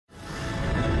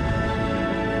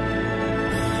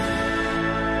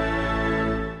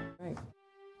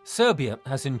Serbia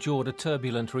has endured a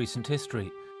turbulent recent history,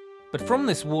 but from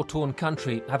this war-torn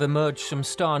country have emerged some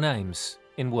star names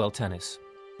in world tennis.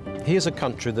 Here's a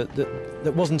country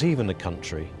that wasn't even a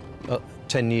country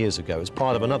 10 years ago. It's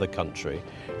part of another country,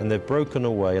 and they've broken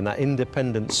away, and that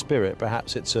independent spirit,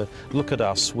 perhaps it's a look at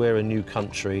us, we're a new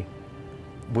country,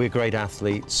 we're great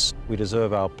athletes, we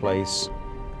deserve our place.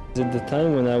 At the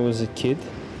time when I was a kid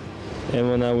and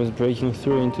when I was breaking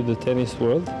through into the tennis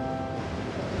world,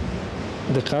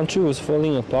 the country was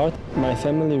falling apart. My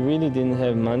family really didn't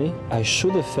have money. I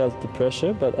should have felt the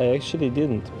pressure, but I actually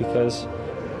didn't, because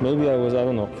maybe I was, I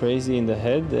don't know, crazy in the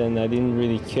head, and I didn't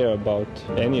really care about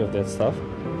any of that stuff.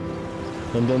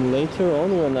 And then later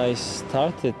on, when I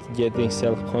started getting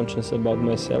self-conscious about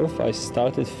myself, I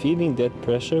started feeling that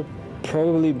pressure,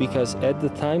 probably because at the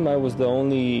time I was the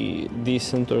only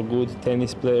decent or good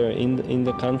tennis player in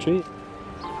the country.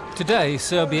 Today,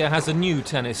 Serbia has a new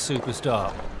tennis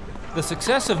superstar. The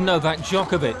success of Novak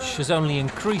Djokovic has only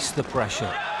increased the pressure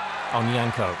on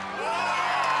Janko.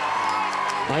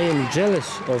 I am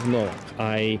jealous of Novak.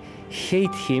 I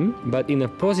hate him, but in a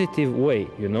positive way,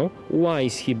 you know. Why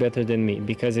is he better than me?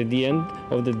 Because at the end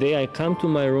of the day, I come to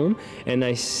my room and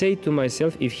I say to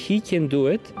myself, if he can do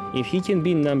it, if he can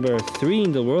be number 3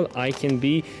 in the world, I can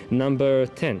be number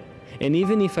 10. And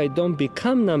even if I don't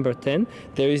become number 10,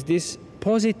 there is this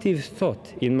positive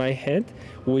thought in my head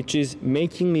which is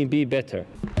making me be better.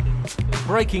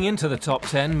 Breaking into the top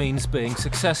 10 means being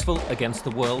successful against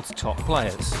the world's top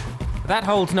players. That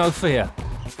holds no fear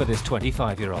for this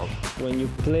 25-year-old. When you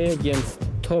play against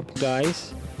top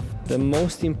guys, the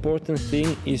most important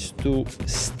thing is to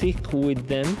stick with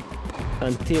them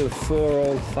until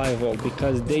 4-all, 5-all,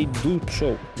 because they do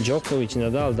choke. Djokovic,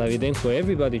 Nadal, Davydenko,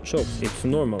 everybody chokes. It's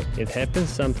normal. It happens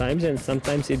sometimes and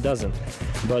sometimes it doesn't.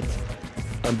 But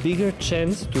a bigger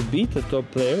chance to beat a top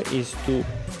player is to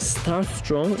start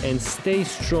strong and stay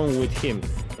strong with him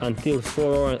until 4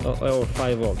 or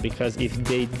 5-all, because if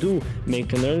they do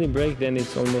make an early break, then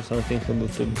it's almost unthinkable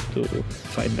to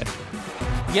fight back.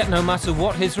 Yet no matter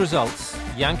what his results,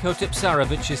 Janko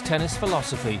Tipsarevic's tennis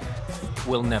philosophy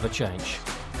will never change.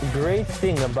 The great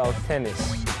thing about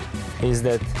tennis is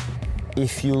that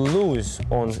if you lose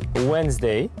on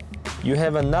Wednesday, you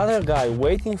have another guy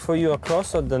waiting for you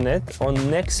across the net on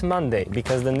next Monday,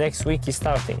 because the next week is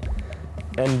starting.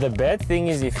 And the bad thing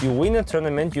is, if you win a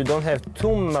tournament, you don't have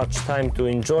too much time to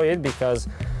enjoy it, because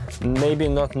maybe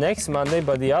not next Monday,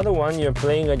 but the other one you're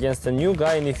playing against a new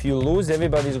guy, and if you lose,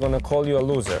 everybody's gonna call you a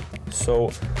loser.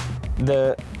 So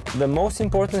the most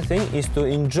important thing is to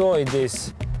enjoy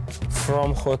this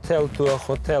from hotel to a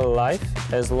hotel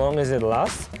life as long as it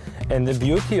lasts. And the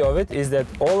beauty of it is that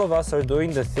all of us are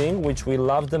doing the thing which we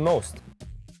love the most.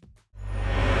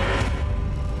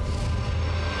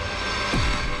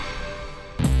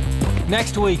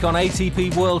 Next week on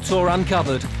ATP World Tour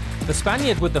Uncovered, the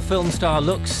Spaniard with the film star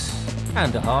looks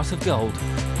and a heart of gold.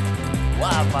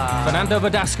 Guapa. Fernando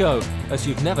Verdasco, as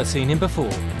you've never seen him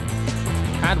before.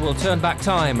 And we'll turn back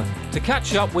time to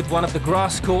catch up with one of the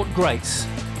grass court greats,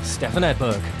 Stefan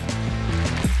Edberg.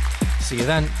 See you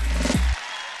then.